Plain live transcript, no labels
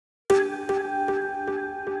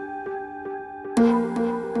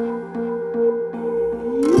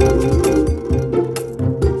Welcome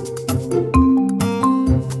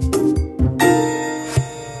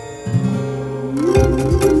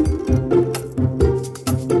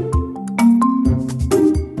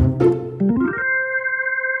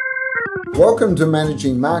to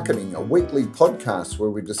Managing Marketing, a weekly podcast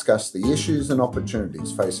where we discuss the issues and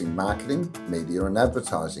opportunities facing marketing, media and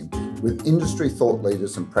advertising with industry thought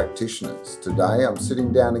leaders and practitioners. Today I'm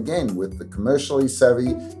sitting down again with the commercially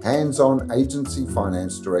savvy, hands-on agency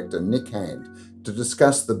finance director Nick Hand to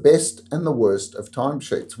discuss the best and the worst of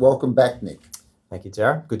timesheets. Welcome back, Nick. Thank you,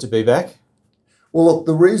 Tara. Good to be back. Well, look,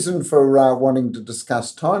 the reason for wanting to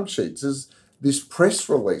discuss timesheets is this press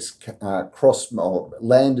release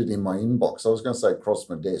landed in my inbox. I was going to say crossed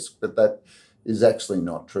my desk, but that is actually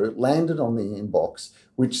not true. It landed on the inbox,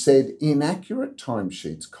 which said inaccurate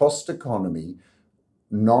timesheets cost economy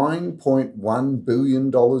 $9.1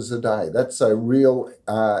 billion a day. That's a real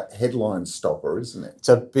headline stopper, isn't it? It's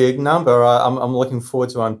a big number. I'm looking forward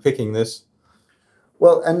to unpicking this.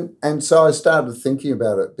 Well, and so I started thinking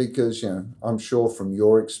about it because, I'm sure from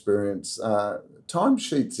your experience,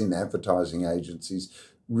 timesheets in advertising agencies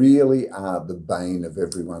really are the bane of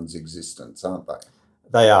everyone's existence, aren't they?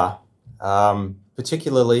 They are,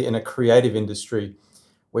 particularly in a creative industry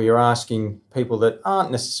where you're asking people that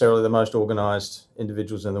aren't necessarily the most organised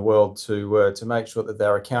individuals in the world to make sure that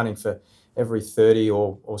they're accounting for every 30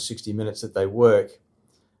 or 60 minutes that they work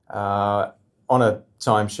on a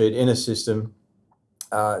timesheet in a system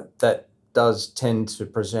that does tend to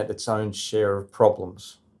present its own share of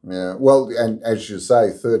problems. Yeah, well, and as you say,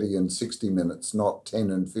 30 and 60 minutes, not 10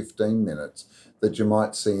 and 15 minutes that you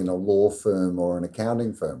might see in a law firm or an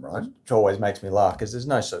accounting firm, right? Which always makes me laugh because there's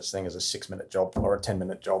no such thing as a 6-minute job or a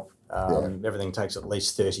 10-minute job. Everything takes at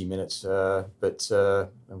least 30 minutes, but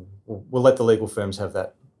we'll let the legal firms have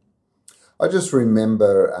that. I just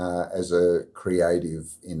remember as a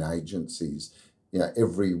creative in agencies,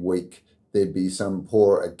 every week there'd be some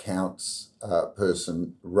poor accounts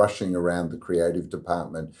person rushing around the creative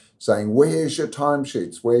department saying, where's your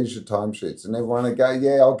timesheets? Where's your timesheets? And everyone would go,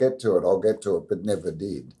 yeah, I'll get to it, but never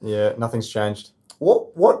did. Yeah, nothing's changed.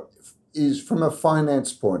 What is, from a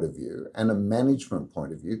finance point of view and a management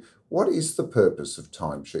point of view, what is the purpose of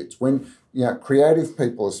timesheets? When creative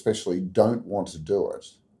people especially don't want to do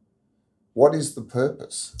it, what is the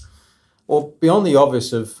purpose? Well, beyond the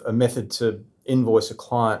obvious of a method to invoice a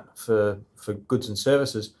client for goods and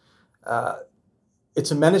services,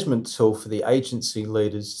 it's a management tool for the agency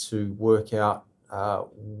leaders to work out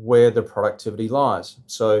where the productivity lies.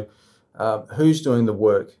 So who's doing the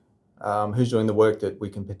work? Who's doing the work that we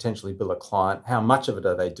can potentially bill a client? How much of it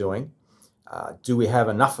are they doing? Do we have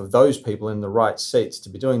enough of those people in the right seats to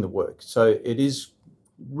be doing the work? So it is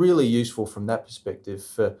really useful from that perspective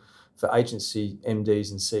for agency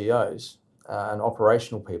MDs and CEOs and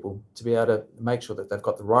operational people to be able to make sure that they've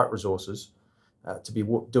got the right resources to be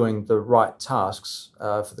doing the right tasks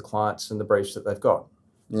for the clients and the briefs that they've got.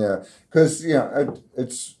 Yeah, because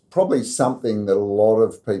it's probably something that a lot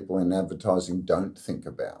of people in advertising don't think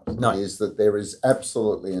about. No. Is that there is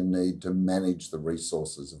absolutely a need to manage the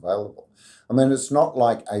resources available. I mean, it's not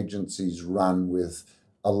like agencies run with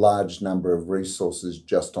a large number of resources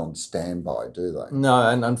just on standby, do they? No,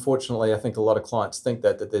 and unfortunately, I think a lot of clients think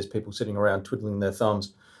that there's people sitting around twiddling their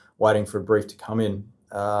thumbs, waiting for a brief to come in,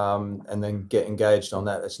 and then get engaged on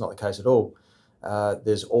that. That's not the case at all.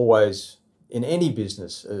 There's always, in any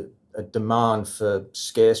business, a demand for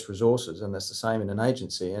scarce resources, and that's the same in an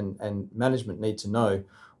agency. And management need to know,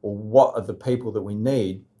 well, what are the people that we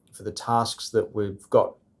need for the tasks that we've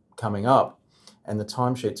got coming up, and the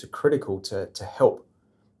timesheets are critical to help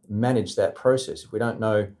manage that process. If we don't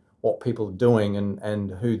know what people are doing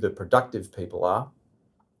and who the productive people are,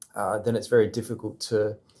 then it's very difficult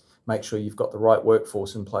to make sure you've got the right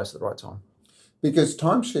workforce in place at the right time. Because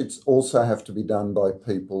timesheets also have to be done by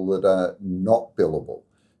people that are not billable,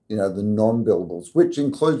 the non-billables, which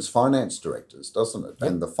includes finance directors, doesn't it? Yep.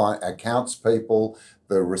 And the accounts people,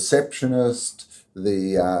 the receptionist,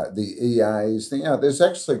 the EAs. There's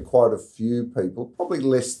actually quite a few people, probably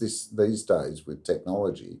less these days with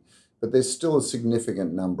technology, but there's still a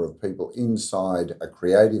significant number of people inside a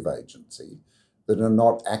creative agency that are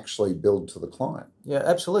not actually billed to the client. Yeah,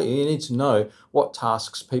 absolutely. You need to know what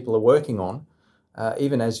tasks people are working on,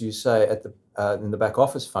 even as you say at in the back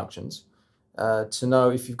office functions, to know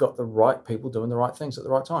if you've got the right people doing the right things at the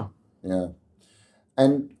right time. Yeah,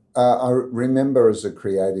 and I remember as a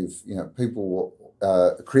creative,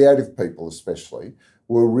 creative people especially,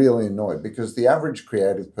 were really annoyed because the average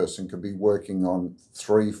creative person could be working on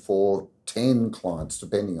 3, 4, 10 clients,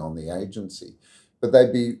 depending on the agency. But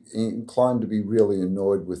they'd be inclined to be really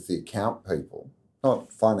annoyed with the account people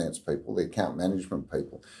not finance people, the account management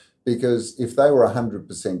people. Because if they were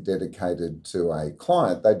 100% dedicated to a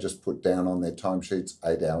client, they just put down on their timesheets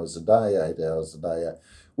 8 hours a day, 8 hours a day,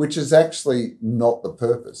 which is actually not the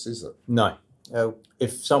purpose, is it? No.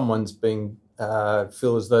 If someone's feel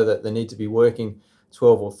as though that they need to be working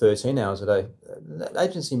 12 or 13 hours a day,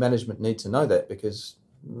 agency management need to know that, because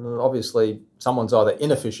obviously someone's either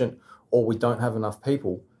inefficient or we don't have enough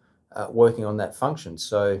people working on that function.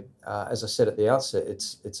 So as I said at the outset,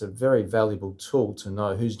 it's a very valuable tool to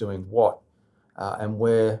know who's doing what and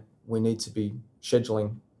where we need to be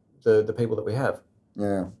scheduling the people that we have.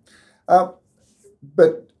 Yeah.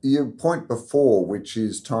 But your point before, which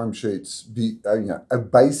is timesheets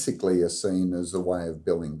basically are seen as a way of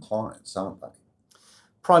billing clients, aren't they?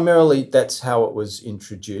 Primarily, that's how it was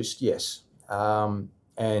introduced, yes.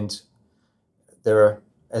 And there are,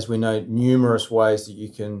 as we know, numerous ways that you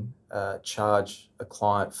can charge a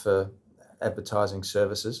client for advertising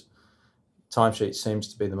services. Timesheet seems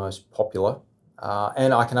to be the most popular,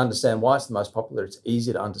 and I can understand why it's the most popular. It's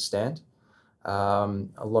easy to understand. A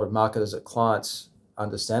lot of marketers at clients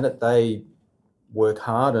understand it. They work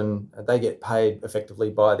hard and they get paid effectively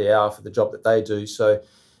by the hour for the job that they do. So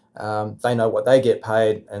they know what they get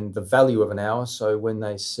paid and the value of an hour. So when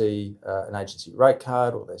they see an agency rate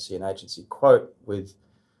card or they see an agency quote with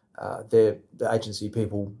the agency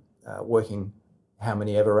people working how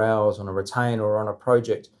many ever hours on a retainer or on a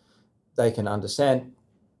project, they can understand,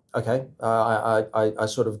 okay, I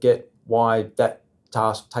sort of get why that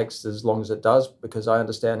task takes as long as it does, because I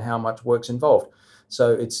understand how much work's involved.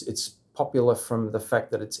 So it's popular from the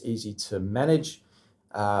fact that it's easy to manage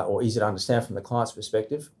or easy to understand from the client's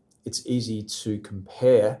perspective. It's easy to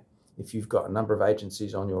compare. If you've got a number of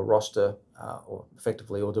agencies on your roster or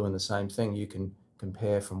effectively all doing the same thing, you can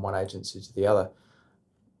compare from one agency to the other.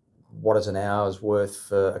 What is an hour's worth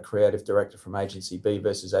for a creative director from agency B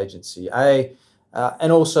versus agency A?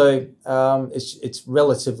 And also, it's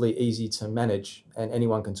relatively easy to manage, and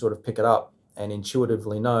anyone can sort of pick it up and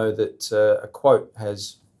intuitively know that a quote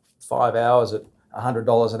has 5 hours at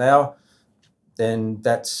 $100 an hour, then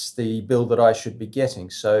that's the bill that I should be getting.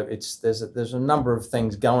 So there's a number of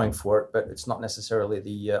things going for it, but it's not necessarily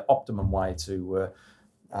the optimum way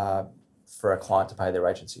for a client to pay their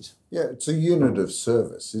agencies. Yeah, it's a unit of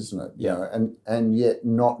service, isn't it? Yeah. And yet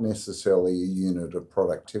not necessarily a unit of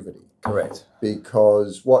productivity. Correct.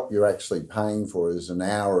 Because what you're actually paying for is an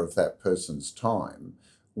hour of that person's time,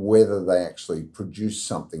 whether they actually produce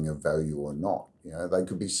something of value or not. They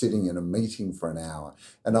could be sitting in a meeting for an hour.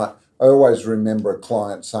 And I always remember a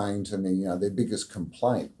client saying to me, their biggest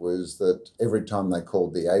complaint was that every time they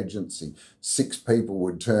called the agency, 6 people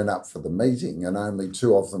would turn up for the meeting and only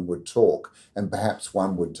 2 of them would talk and perhaps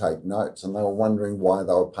 1 would take notes. And they were wondering why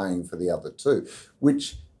they were paying for the other 2,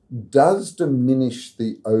 which does diminish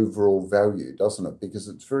the overall value, doesn't it? Because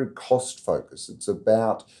it's very cost focused. It's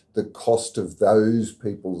about the cost of those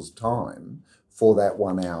people's time for that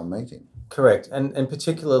 1 hour meeting. Correct. And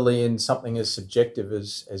particularly in something as subjective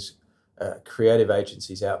as creative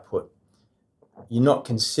agencies' output, you're not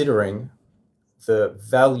considering the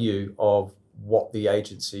value of what the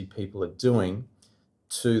agency people are doing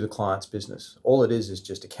to the client's business. All it is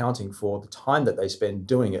just accounting for the time that they spend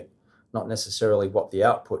doing it, not necessarily what the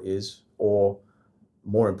output is, or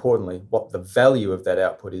more importantly, what the value of that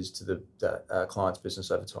output is to the client's business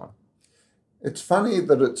over time. It's funny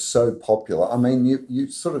that it's so popular. I mean, you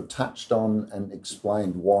sort of touched on and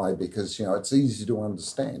explained why, because, it's easy to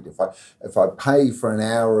understand. If I pay for an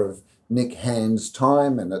hour of Nick Hand's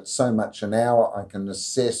time and it's so much an hour, I can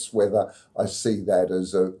assess whether I see that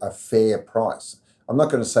as a fair price. I'm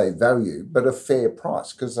not going to say value, but a fair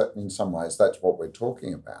price, because in some ways that's what we're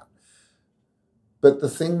talking about. But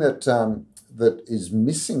the thing that is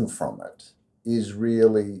missing from it is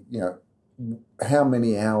really, how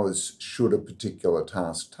many hours should a particular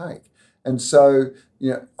task take? And so,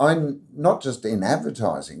 I'm not just in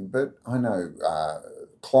advertising, but I know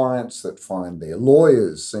clients that find their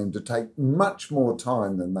lawyers seem to take much more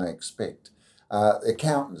time than they expect.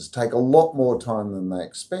 Accountants take a lot more time than they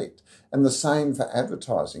expect. And the same for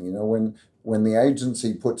advertising. When the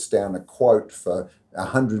agency puts down a quote for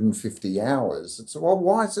 150 hours, it's, well,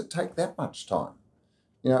 why does it take that much time?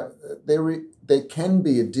 There can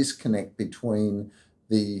be a disconnect between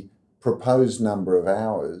the proposed number of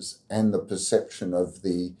hours and the perception of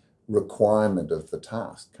the requirement of the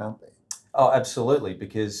task, can't there? Oh, absolutely,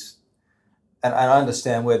 because, and I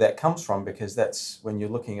understand where that comes from, because that's when you're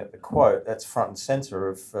looking at the quote, that's front and center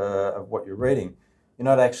of what you're reading. You're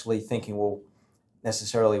not actually thinking, what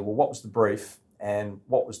was the brief and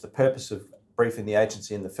what was the purpose of briefing the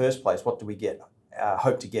agency in the first place? What do we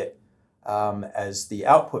hope to get as the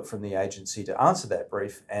output from the agency to answer that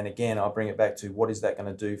brief. And again, I'll bring it back to what is that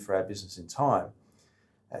going to do for our business in time?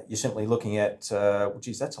 You're simply looking at,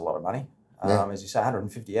 geez, that's a lot of money. Yeah. As you say,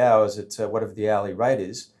 150 hours at whatever the hourly rate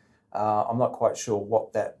is. I'm not quite sure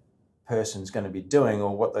what that person's going to be doing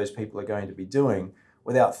or what those people are going to be doing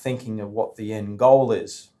without thinking of what the end goal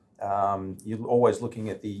is. You're always looking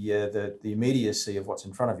at the immediacy of what's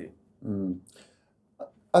in front of you.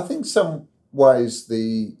 I think some ways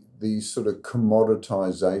the sort of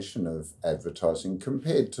commoditization of advertising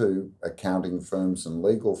compared to accounting firms and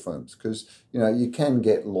legal firms, because you can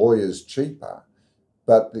get lawyers cheaper,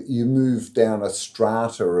 but you move down a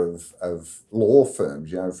strata of law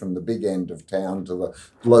firms, from the big end of town to the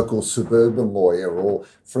local suburban lawyer, or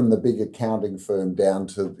from the big accounting firm down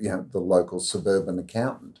to the local suburban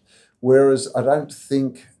accountant. Whereas I don't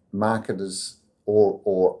think marketers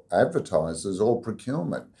or advertisers or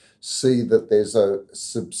procurement see that there's a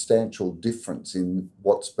substantial difference in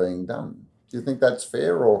what's being done. Do you think that's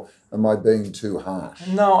fair, or am I being too harsh?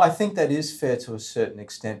 No, I think that is fair to a certain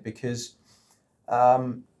extent, because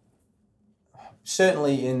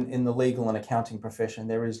certainly in the legal and accounting profession,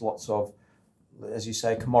 there is lots of, as you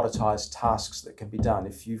say, commoditized tasks that can be done.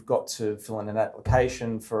 If you've got to fill in an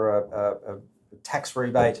application for a tax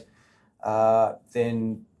rebate,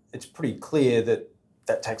 then it's pretty clear that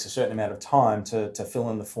takes a certain amount of time to fill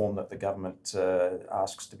in the form that the government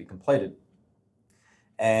asks to be completed.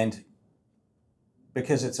 And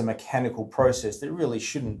because it's a mechanical process, there really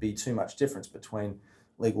shouldn't be too much difference between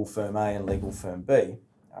legal firm A and legal firm B.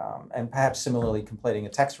 And perhaps similarly, completing a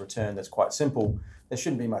tax return that's quite simple, there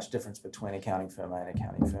shouldn't be much difference between accounting firm A and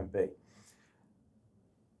accounting firm B.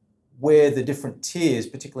 Where the different tiers,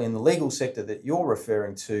 particularly in the legal sector that you're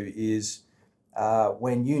referring to, is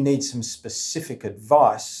when you need some specific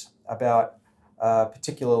advice about a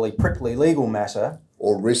particularly prickly legal matter.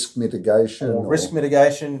 Or risk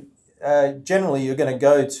mitigation. Generally you're going to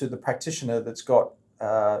go to the practitioner that's got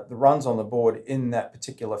the runs on the board in that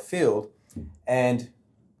particular field. And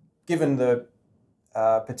given the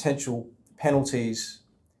potential penalties,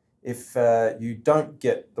 if you don't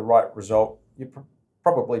get the right result, you're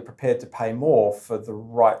probably prepared to pay more for the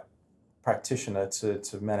right practitioner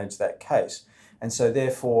to manage that case. And so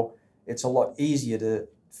therefore, it's a lot easier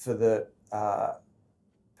for the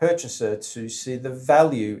purchaser to see the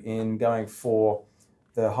value in going for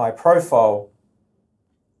the high-profile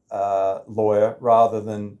lawyer rather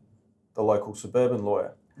than the local suburban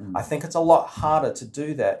lawyer. I think it's a lot harder to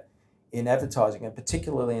do that in advertising, and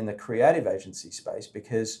particularly in the creative agency space,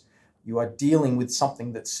 because you are dealing with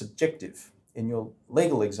something that's subjective. In your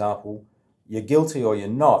legal example, you're guilty or you're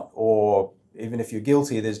not, or even if you're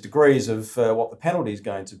guilty, there's degrees of what the penalty is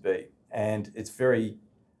going to be. And it's very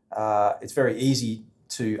easy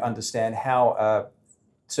to understand how a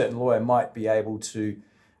certain lawyer might be able to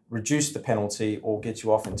reduce the penalty or get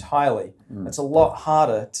you off entirely. It's a lot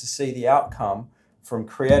harder to see the outcome from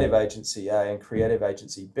creative agency A and creative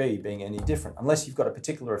agency B being any different, unless you've got a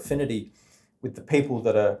particular affinity with the people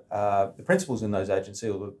that are the principals in those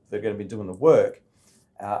agencies, or they're going to be doing the work,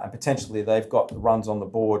 and potentially they've got the runs on the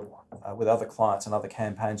board with other clients and other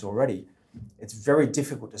campaigns already. It's very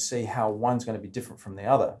difficult to see how one's going to be different from the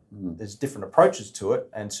other. There's different approaches to it,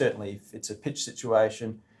 and certainly if it's a pitch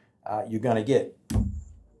situation, you're going to get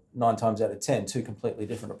 9 times out of 10 two completely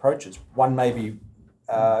different approaches. One may be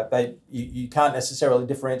you can't necessarily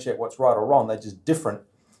differentiate what's right or wrong, they're just different,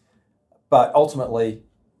 but ultimately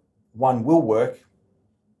one will work,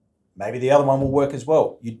 maybe the other one will work as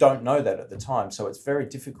well. You don't know that at the time, so it's very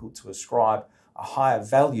difficult to ascribe a higher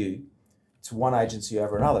value to one agency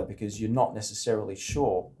over another, because you're not necessarily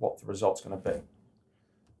sure what the result's going to be.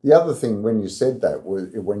 The other thing when you said that,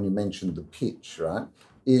 when you mentioned the pitch, right,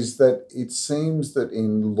 is that it seems that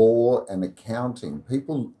in law and accounting,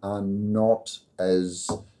 people are not as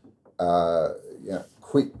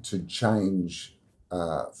quick to change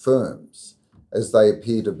firms as they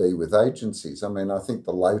appear to be with agencies. I mean, I think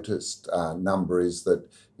the latest number is that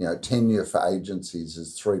tenure for agencies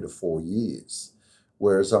is 3 to 4 years.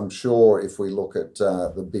 Whereas I'm sure if we look at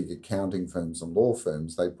the big accounting firms and law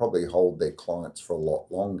firms, they probably hold their clients for a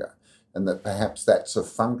lot longer. And that perhaps that's a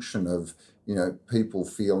function of, people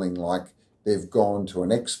feeling like they've gone to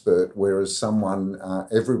an expert, whereas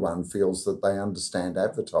everyone feels that they understand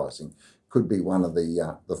advertising. Could be one of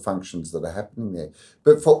the functions that are happening there.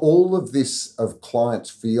 But for all of this of clients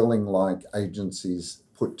feeling like agencies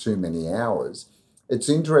put too many hours, it's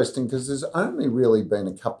interesting because there's only really been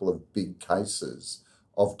a couple of big cases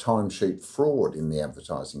of timesheet fraud in the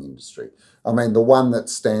advertising industry. I mean, the one that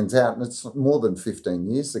stands out, and it's more than 15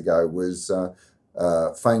 years ago, was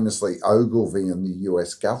famously Ogilvy and the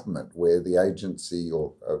US government, where the agency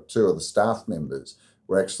or two of the staff members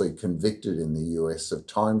were actually convicted in the US of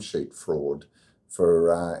timesheet fraud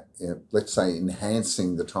for, let's say,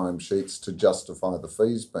 enhancing the timesheets to justify the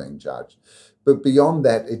fees being charged. But beyond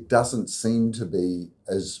that, it doesn't seem to be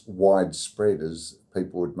as widespread as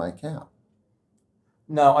people would make out.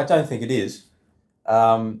 No, I don't think it is.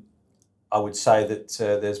 I would say that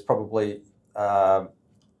there's probably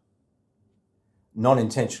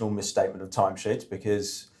non-intentional misstatement of timesheets,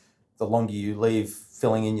 because the longer you leave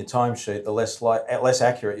filling in your timesheet, the less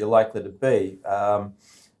accurate you're likely to be.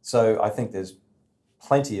 So I think there's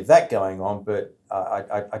plenty of that going on, but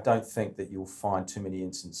I don't think that you'll find too many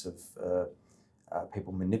instances of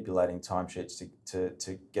people manipulating timesheets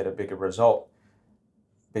to get a bigger result,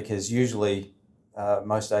 because usually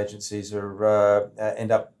most agencies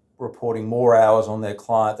end up reporting more hours on their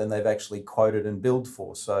client than they've actually quoted and billed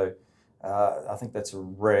for. So I think that's a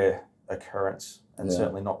rare occurrence and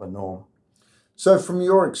certainly not the norm. So from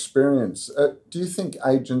your experience, do you think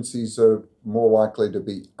agencies are more likely to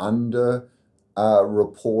be under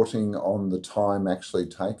reporting on the time actually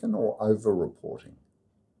taken, or over-reporting?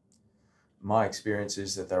 My experience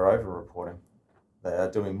is that they're over-reporting. They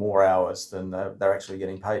are doing more hours than they're actually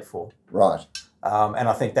getting paid for. Right. And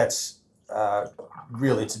I think that's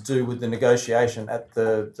really to do with the negotiation at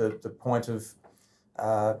the point of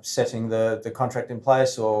setting the contract in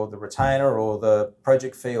place, or the retainer, or the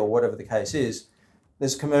project fee, or whatever the case is.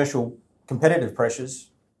 There's commercial competitive pressures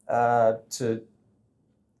to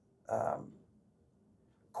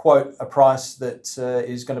quote a price that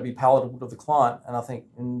is going to be palatable to the client, and I think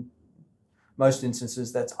in most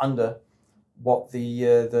instances that's under what the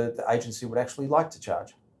agency would actually like to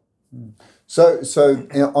charge. So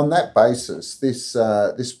on that basis,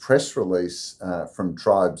 this press release from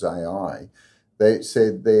Tribes AI, they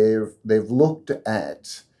said they've looked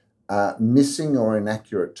at missing or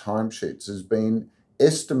inaccurate timesheets as being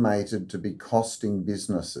estimated to be costing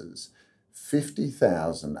businesses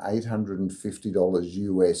 $50,850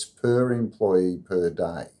 US per employee per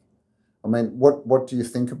day. I mean, what do you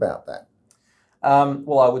think about that?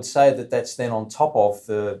 Well, I would say that that's then on top of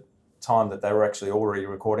the time that they were actually already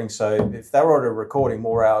recording. So if they were already recording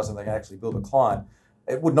more hours than they can actually bill the client,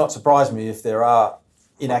 it would not surprise me if there are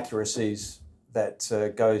inaccuracies that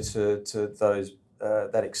go to those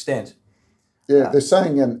that extent. Yeah, they're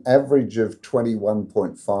saying an average of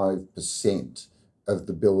 21.5% of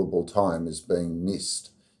the billable time is being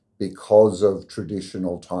missed because of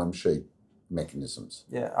traditional timesheet mechanisms.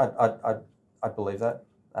 Yeah, I believe that.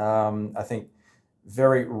 I think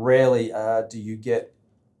very rarely do you get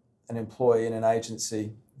an employee in an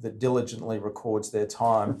agency that diligently records their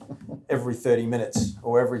time every 30 minutes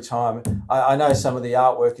or every time. I know some of the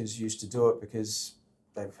art workers used to do it because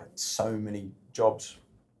they've had so many jobs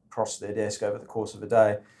across their desk over the course of a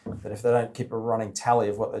day that if they don't keep a running tally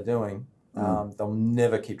of what they're doing, they'll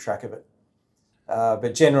never keep track of it.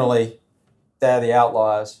 But generally, they're the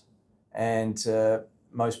outliers, and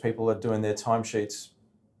most people are doing their timesheets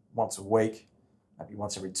once a week, maybe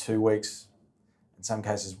once every 2 weeks, in some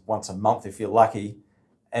cases once a month if you're lucky,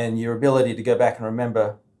 and your ability to go back and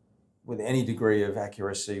remember with any degree of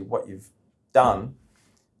accuracy what you've done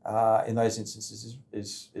in those instances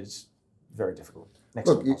is very difficult.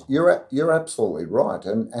 Look, you're absolutely right,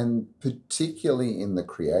 and particularly in the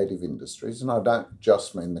creative industries, and I don't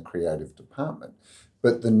just mean the creative department,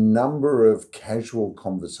 but the number of casual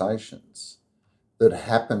conversations that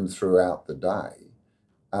happen throughout the day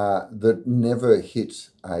that never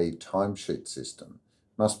hit a timesheet system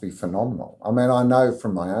must be phenomenal. I mean, I know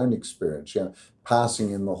from my own experience,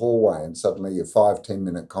 passing in the hallway and suddenly a 5-10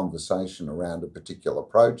 minute conversation around a particular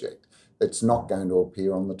project, it's not going to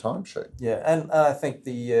appear on the timesheet. Yeah, and I think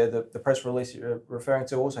the press release you're referring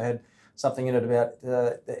to also had something in it about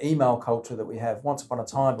the email culture that we have. Once upon a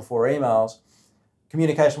time, before emails,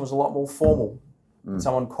 communication was a lot more formal.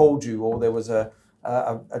 Someone called you, or there was a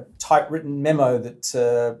typewritten memo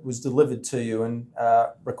that was delivered to you and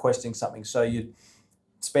requesting something. So you'd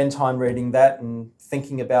spend time reading that and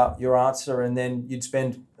thinking about your answer, and then you'd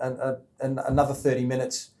spend another 30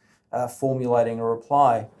 minutes formulating a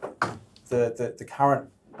reply. The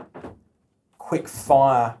current quick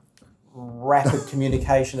fire, rapid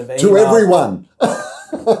communication of email to everyone,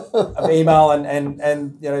 of email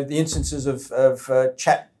and the instances of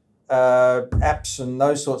chat apps and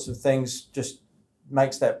those sorts of things just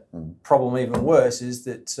makes that problem even worse. Is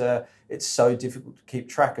that it's so difficult to keep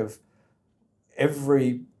track of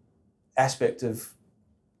every aspect of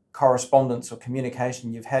correspondence or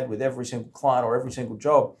communication you've had with every single client or every single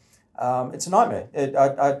job. It's a nightmare.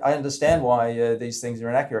 I understand why these things are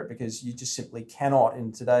inaccurate, because you just simply cannot,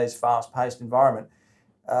 in today's fast-paced environment,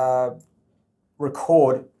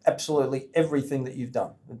 record absolutely everything that you've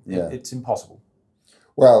done. It's impossible.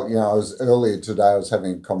 Well, earlier today I was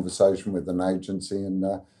having a conversation with an agency, and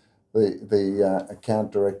the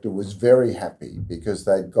account director was very happy because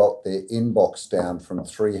they'd got their inbox down from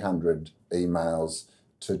 300 emails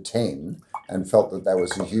to 10 and felt that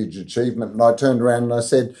was a huge achievement. And I turned around and I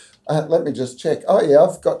said, let me just check. Oh, yeah,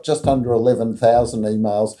 I've got just under 11,000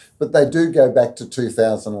 emails, but they do go back to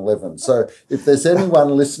 2011. So if there's anyone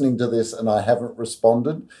listening to this and I haven't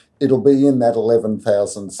responded, it'll be in that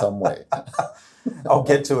 11,000 somewhere. I'll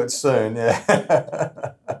get to it soon,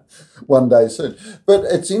 yeah. One day soon. But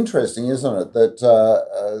it's interesting, isn't it,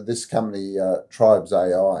 that this company, Tribes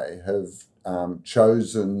AI, have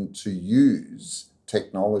chosen to use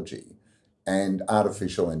technology and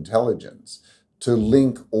artificial intelligence to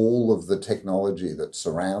link all of the technology that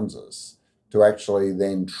surrounds us to actually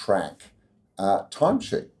then track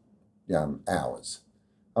timesheet hours.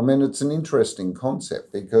 I mean, it's an interesting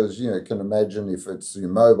concept because, you can imagine if it's your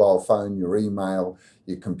mobile phone, your email,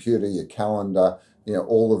 your computer, your calendar,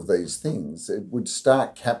 all of these things, it would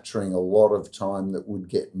start capturing a lot of time that would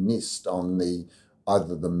get missed on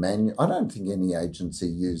either the manual. I don't think any agency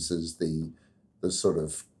uses the sort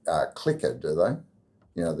of clicker, do they?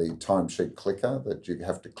 The timesheet clicker that you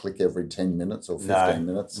have to click every 10 minutes or 15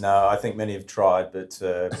 minutes? No, I think many have tried, but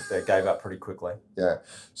they gave up pretty quickly. Yeah.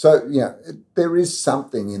 So, there is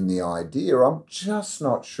something in the idea. I'm just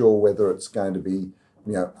not sure whether it's going to be,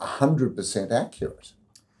 100% accurate.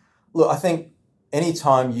 Look, I think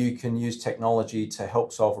anytime you can use technology to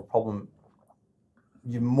help solve a problem,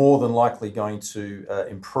 you're more than likely going to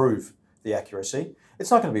improve the accuracy.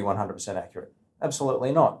 It's not going to be 100% accurate.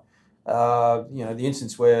 Absolutely not. The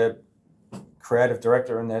instance where creative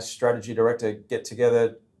director and their strategy director get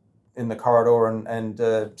together in the corridor and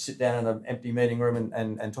sit down in an empty meeting room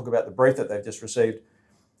and talk about the brief that they've just received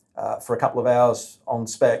for a couple of hours on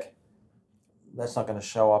spec, that's not going to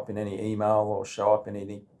show up in any email or show up in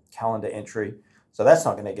any calendar entry. So that's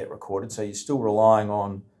not going to get recorded. So you're still relying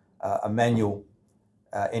on a manual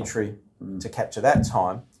entry to capture that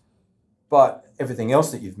time. But everything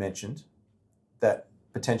else that you've mentioned that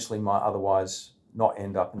potentially might otherwise not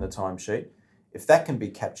end up in the timesheet, if that can be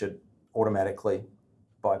captured automatically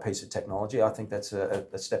by a piece of technology, I think that's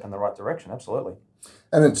a step in the right direction, absolutely.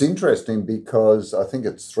 And it's interesting because I think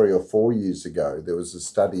it's 3 or 4 years ago, there was a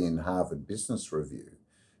study in Harvard Business Review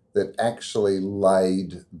that actually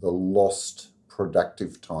laid the lost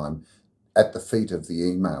productive time at the feet of the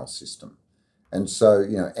email system. And so,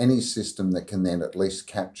 any system that can then at least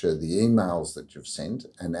capture the emails that you've sent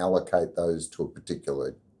and allocate those to a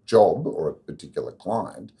particular job or a particular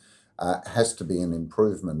client has to be an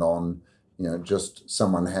improvement on, just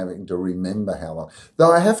someone having to remember how long.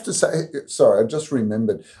 Though I have to say, sorry, I just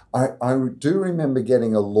remembered, I do remember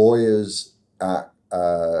getting a lawyer's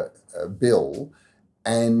bill,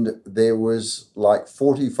 and there was like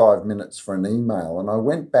 45 minutes for an email, and I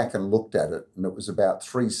went back and looked at it, and it was about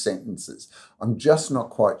 3 sentences. I'm just not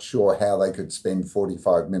quite sure how they could spend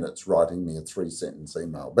 45 minutes writing me a 3-sentence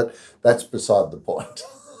email, but that's beside the point.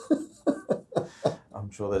 I'm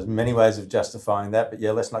sure there's many ways of justifying that, but yeah,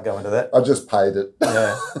 let's not go into that. I just paid it.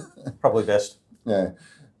 Yeah, probably best. Yeah,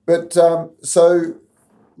 but so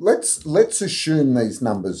let's assume these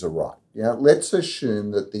numbers are right. Let's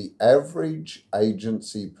assume that the average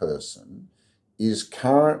agency person is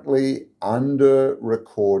currently under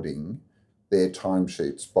recording their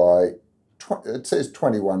timesheets by, it says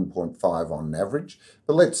 21.5 on average,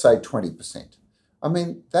 but let's say 20%. I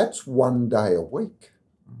mean, that's 1 day a week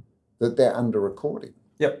that they're under recording.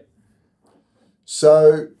 Yep.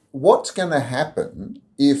 So what's going to happen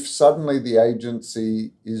if suddenly the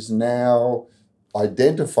agency is now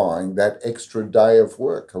identifying that extra day of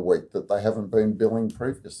work a week that they haven't been billing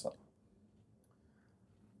previously?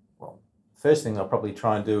 Well, first thing I'll probably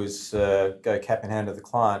try and do is go cap in hand to the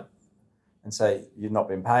client and say, you've not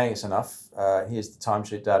been paying us enough. Here's the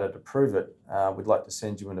timesheet data to prove it. We'd like to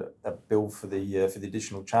send you a bill for the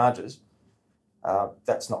additional charges.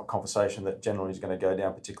 That's not a conversation that generally is going to go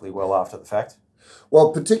down particularly well after the fact.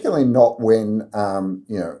 Well, particularly not when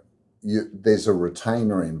there's a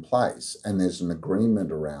retainer in place and there's an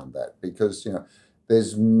agreement around that, because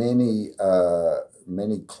there's many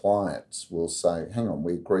clients will say, hang on,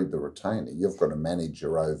 we agreed the retainer, you've got to manage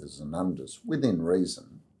your overs and unders within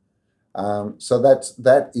reason. So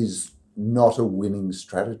that is not a winning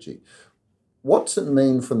strategy. What's it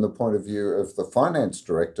mean from the point of view of the finance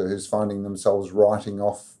director who's finding themselves writing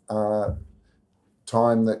off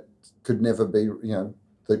time that could never be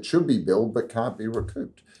that should be billed but can't be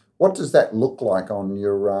recouped. What does that look like on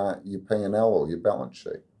your P&L or your balance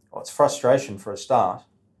sheet? Well, it's frustration for a start,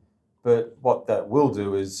 but what that will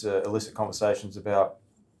do is elicit conversations about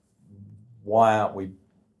why aren't we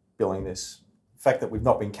billing this? The fact that we've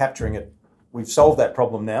not been capturing it, we've solved that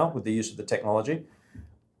problem now with the use of the technology,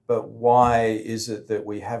 but why is it that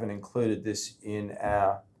we haven't included this in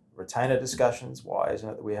our retainer discussions? Why isn't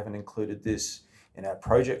it that we haven't included this in our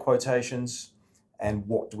project quotations? And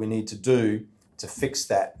what do we need to do to fix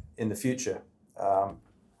that in the future?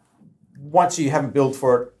 Once you haven't billed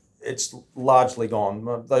for it, it's largely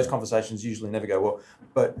gone. Those conversations usually never go well.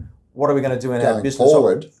 But what are we going to do in our business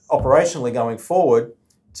operationally going forward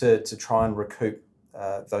to try and recoup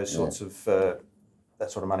those sorts of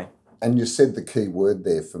that sort of money? And you said the key word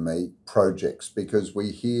there for me, projects, because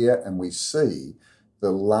we hear and we see the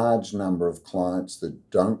large number of clients that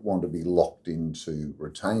don't want to be locked into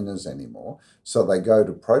retainers anymore, so they go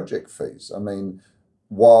to project fees. I mean,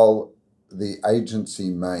 while the agency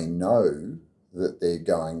may know that they're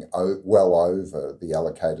going well over the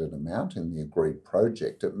allocated amount in the agreed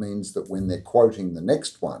project, it means that when they're quoting the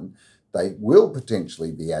next one, they will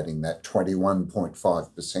potentially be adding that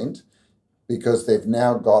 21.5% because they've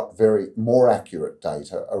now got more accurate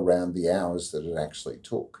data around the hours that it actually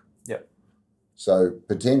took. Yep. So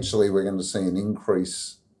potentially we're going to see an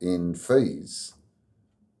increase in fees,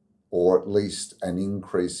 or at least an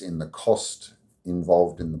increase in the cost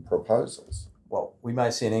involved in the proposals. Well, we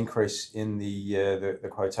may see an increase in the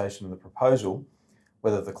quotation of the proposal.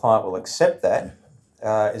 Whether the client will accept that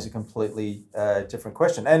is a completely different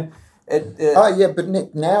question. And but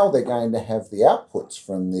Nick, now they're going to have the outputs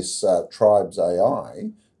from this Tribes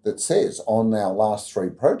AI that says on our last 3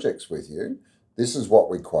 projects with you, this is what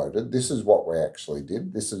we quoted, this is what we actually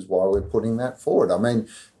did, this is why we're putting that forward. I mean,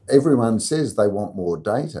 everyone says they want more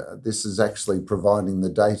data. This is actually providing the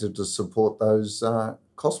data to support those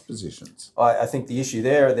cost positions. I think the issue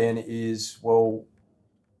there then is, well,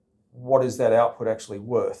 what is that output actually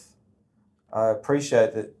worth? I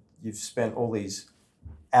appreciate that you've spent all these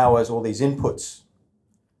hours, all these inputs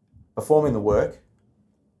performing the work,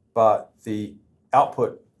 but the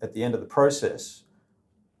output at the end of the process,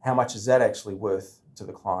 how much is that actually worth to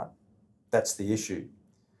the client? That's the issue.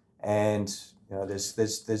 And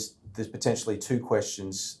there's potentially 2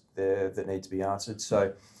 questions there that need to be answered.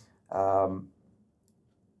 So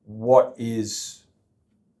what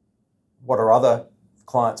are other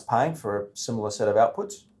clients paying for a similar set of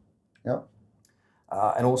outputs? Yeah.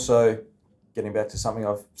 And also, getting back to something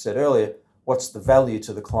I've said earlier, what's the value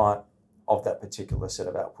to the client of that particular set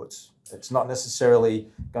of outputs? It's not necessarily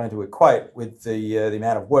going to equate with the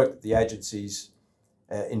amount of work that the agency's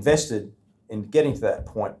invested in getting to that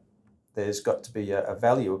point. There's got to be a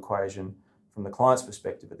value equation from the client's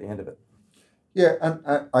perspective at the end of it. Yeah,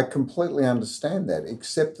 and I completely understand that,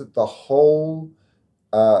 except that the whole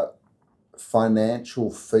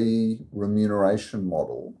financial fee remuneration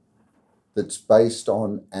model that's based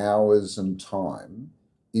on hours and time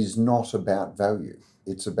is not about value.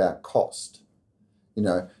 It's about cost.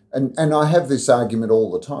 And I have this argument all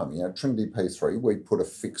the time. Trinity P3, we put a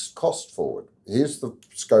fixed cost forward. Here's the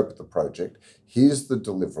scope of the project. Here's the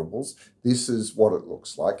deliverables. This is what it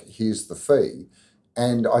looks like. Here's the fee.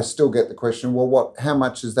 And I still get the question, well, how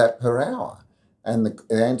much is that per hour? And the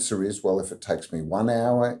answer is, well, if it takes me 1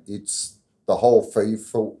 hour, it's the whole fee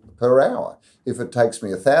per hour. If it takes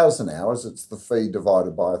me 1,000 hours, it's the fee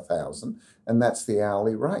divided by 1,000, and that's the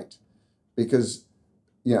hourly rate. Because,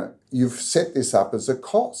 you've set this up as a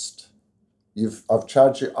cost. I've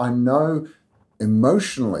charged you. I know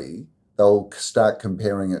emotionally they'll start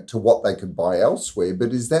comparing it to what they could buy elsewhere,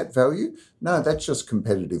 but is that value? No, that's just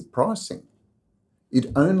competitive pricing.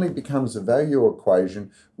 It only becomes a value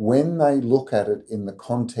equation when they look at it in the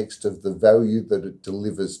context of the value that it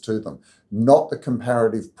delivers to them, not the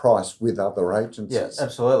comparative price with other agencies. Yes,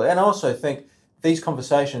 absolutely. And I also think these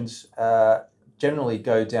conversations generally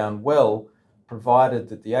go down well, provided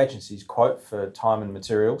that the agency's quote for time and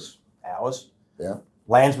materials, hours,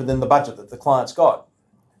 lands within the budget that the client's got.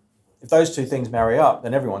 If those 2 things marry up,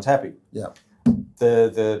 then everyone's happy. Yeah.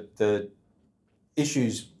 The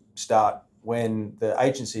issues start when the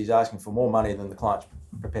agency is asking for more money than the client's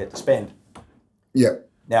prepared to spend. Yeah.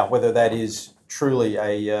 Now, whether that is truly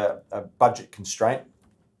a budget constraint,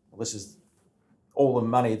 well, this is all the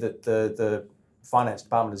money that the finance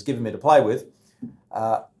department has given me to play with,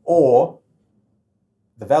 or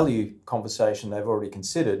the value conversation they've already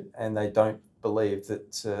considered and they don't believe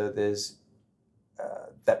that there's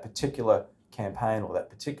that particular campaign or that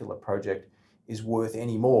particular project is worth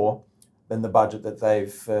any more than the budget that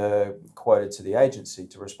they've quoted to the agency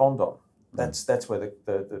to respond on. That's where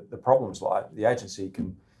the problems lie. The agency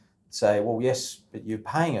can say, well, yes, but you're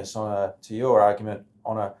paying us to your argument,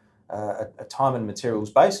 on a time and materials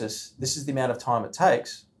basis. This is the amount of time it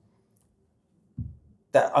takes.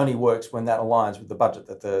 That only works when that aligns with the budget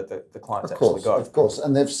that the client's actually got. Of course,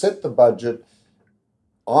 and they've set the budget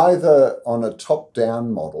either on a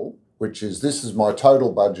top-down model, which is this is my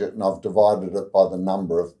total budget and I've divided it by the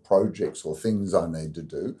number of projects or things I need to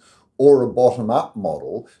do, or a bottom-up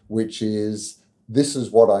model, which is this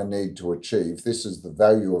is what I need to achieve, this is the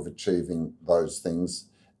value of achieving those things,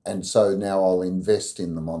 and so now I'll invest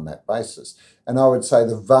in them on that basis. And I would say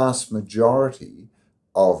the vast majority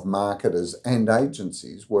of marketers and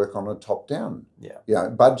agencies work on a top-down. Yeah.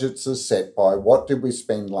 Budgets are set by what did we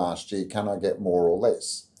spend last year, can I get more or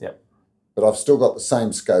less? Yeah. But I've still got the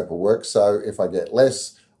same scope of work, so if I get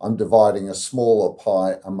less, I'm dividing a smaller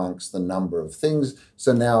pie amongst the number of things,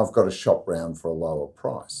 so now I've got to shop round for a lower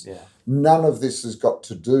price. Yeah. None of this has got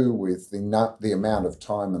to do with the amount of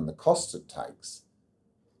time and the cost it takes.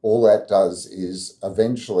 All that does is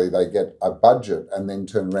eventually they get a budget and then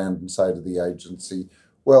turn around and say to the agency,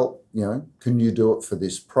 well, can you do it for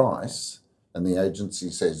this price? And the agency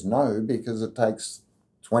says no, because it takes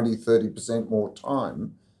 20, 30% more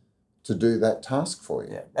time to do that task for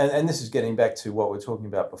you. Yeah, and this is getting back to what we were talking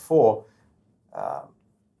about before.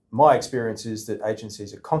 My experience is that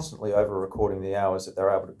agencies are constantly over-recording the hours that they're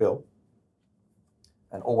able to bill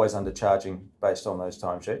and always undercharging based on those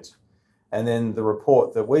timesheets. And then the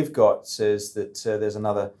report that we've got says that there's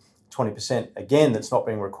another 20% again that's not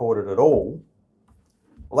being recorded at all.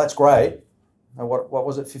 Well, that's great. And what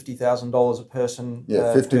was it, $50,000 a person?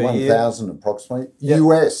 Yeah, 51,000 approximately. Yep.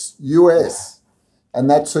 US. And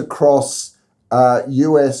that's across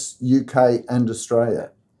US, UK and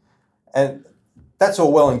Australia. And that's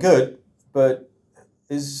all well and good, but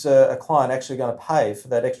is a client actually going to pay for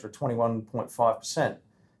that extra 21.5%?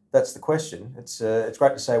 That's the question. It's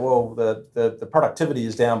great to say, well, the productivity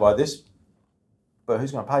is down by this, but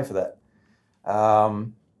who's going to pay for that? I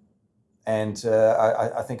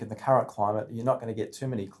think in the current climate, you're not going to get too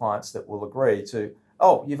many clients that will agree to,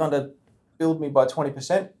 oh, you've underbilled me by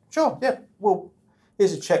 20%? Sure, yeah, well,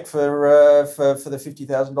 here's a check for the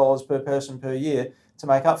 $50,000 per person per year to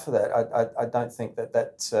make up for that. I don't think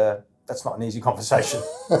that's not an easy conversation.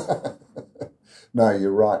 No,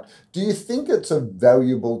 you're right. Do you think it's a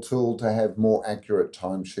valuable tool to have more accurate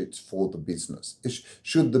timesheets for the business?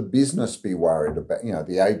 Should the business be worried about,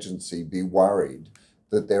 the agency be worried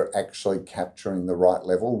that they're actually capturing the right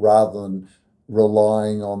level rather than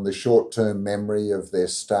relying on the short-term memory of their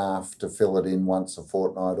staff to fill it in once a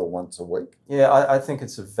fortnight or once a week? Yeah, I think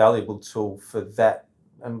it's a valuable tool for that.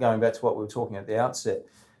 And going back to what we were talking at the outset,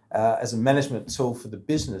 as a management tool for the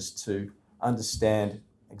business to understand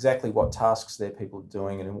exactly what tasks their people are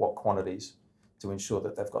doing and in what quantities to ensure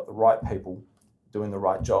that they've got the right people doing the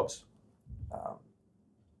right jobs.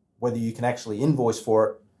 Whether you can actually invoice for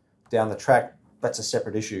it down the track, that's a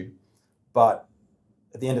separate issue. But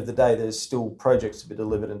at the end of the day, there's still projects to be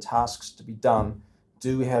delivered and tasks to be done.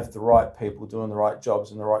 Do we have the right people doing the right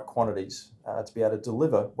jobs in the right quantities to be able to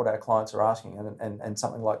deliver what our clients are asking? And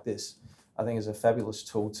something like this, I think, is a fabulous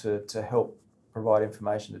tool to help provide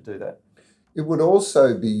information to do that. It would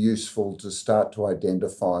also be useful to start to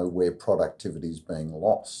identify where productivity is being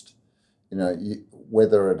lost.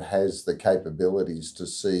 Whether it has the capabilities to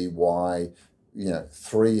see why, 3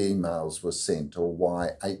 emails were sent or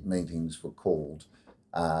why 8 meetings were called,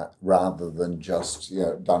 rather than just,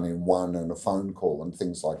 done in one and a phone call and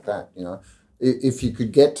things like that. If you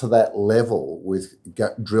could get to that level with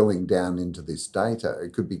drilling down into this data,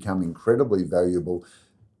 it could become incredibly valuable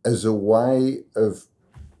as a way of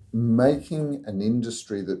making an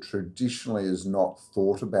industry that traditionally has not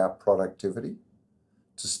thought about productivity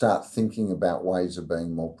to start thinking about ways of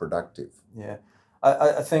being more productive. Yeah,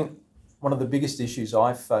 I think one of the biggest issues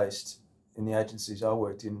I faced in the agencies I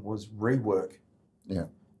worked in was rework. Yeah.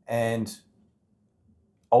 And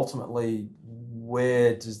ultimately,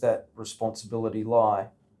 where does that responsibility lie?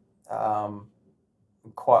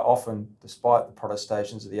 Quite often, despite the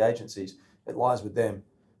protestations of the agencies, it lies with them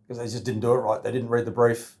because they just didn't do it right. They didn't read the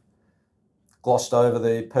brief, glossed over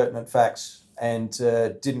the pertinent facts, and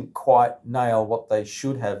didn't quite nail what they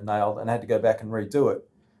should have nailed and had to go back and redo it.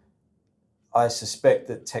 I suspect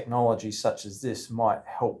that technology such as this might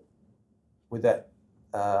help with that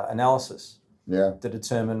analysis. Yeah. To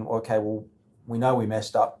determine, okay, well, we know we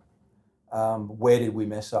messed up. Where did we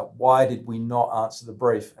mess up? Why did we not answer the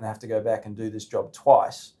brief and have to go back and do this job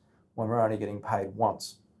twice when we're only getting paid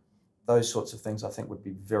once? Those sorts of things I think would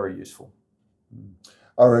be very useful.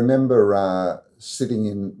 I remember sitting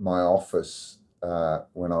in my office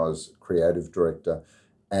when I was creative director,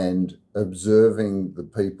 and observing the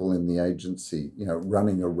people in the agency,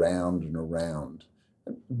 running around and around,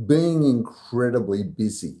 being incredibly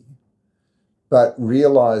busy, but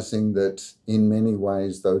realizing that in many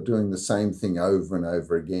ways they were doing the same thing over and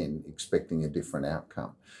over again, expecting a different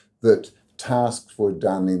outcome. That tasks were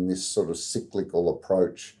done in this sort of cyclical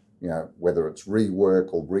approach, whether it's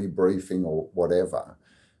rework or rebriefing or whatever,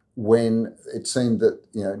 when it seemed that,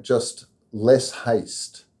 just less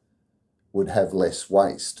haste would have less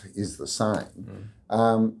waste, is the saying.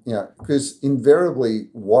 Because invariably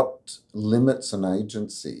what limits an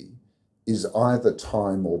agency is either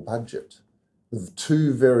time or budget. The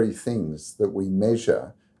two very things that we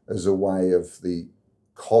measure as a way of the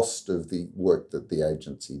cost of the work that the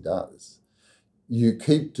agency does. You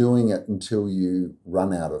keep doing it until you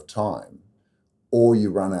run out of time or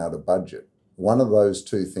you run out of budget. One of those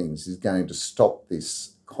two things is going to stop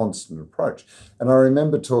this constant approach. And I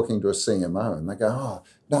remember talking to a CMO and they go, oh,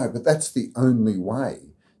 no, but that's the only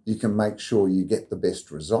way you can make sure you get the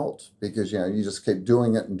best result, because, you just keep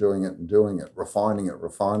doing it and doing it and doing it, refining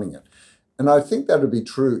it. And I think that would be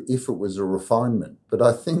true if it was a refinement. But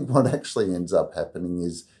I think what actually ends up happening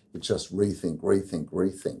is it's just rethink.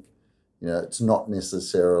 It's not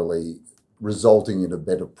necessarily resulting in a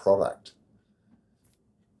better product.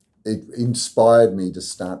 It inspired me to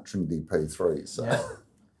start Trinity P3. So. Yeah.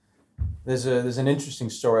 There's an interesting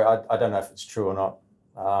story. I don't know if it's true or not,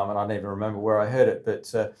 and I don't even remember where I heard it,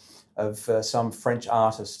 but of some French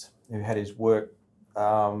artist who had his work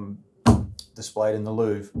displayed in the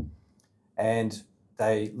Louvre, and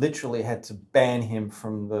they literally had to ban him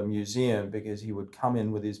from the museum because he would come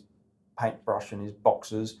in with his paintbrush and his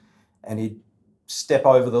boxes, and he'd step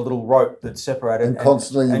over the little rope that separated and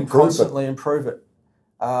constantly improve it.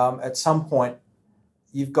 At some point,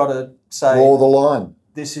 you've got to say, draw the line.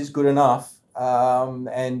 This is good enough,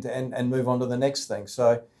 and move on to the next thing.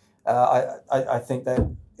 So I think that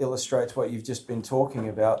illustrates what you've just been talking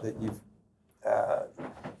about, that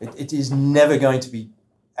it is never going to be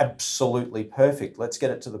absolutely perfect. Let's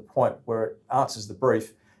get it to the point where it answers the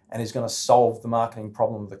brief and is going to solve the marketing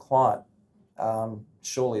problem of the client.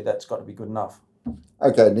 Surely that's got to be good enough.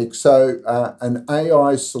 Okay, Nick, so an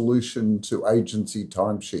AI solution to agency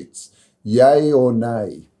timesheets, yay or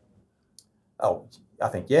nay? Oh, I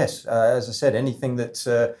think yes. As I said, anything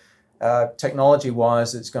that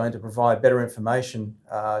technology-wise that's going to provide better information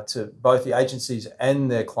to both the agencies and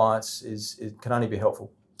their clients can only be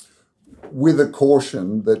helpful. With a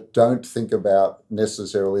caution that don't think about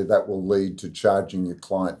necessarily that will lead to charging your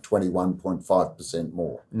client 21.5%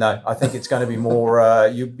 more. No, I think it's going to be more,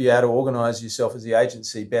 you'll be able to organise yourself as the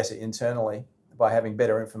agency better internally by having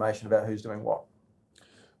better information about who's doing what.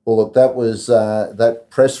 Well, look, that was that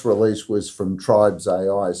press release was from Tribes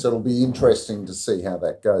AI, so it'll be interesting to see how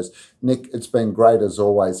that goes. Nick, it's been great as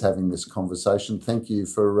always having this conversation. Thank you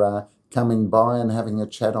for coming by and having a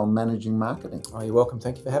chat on managing marketing. Oh, you're welcome.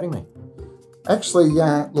 Thank you for having me. Actually,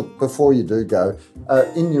 look, before you do go,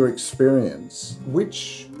 in your experience,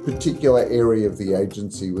 which particular area of the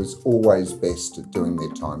agency was always best at doing their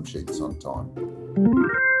timesheets on time?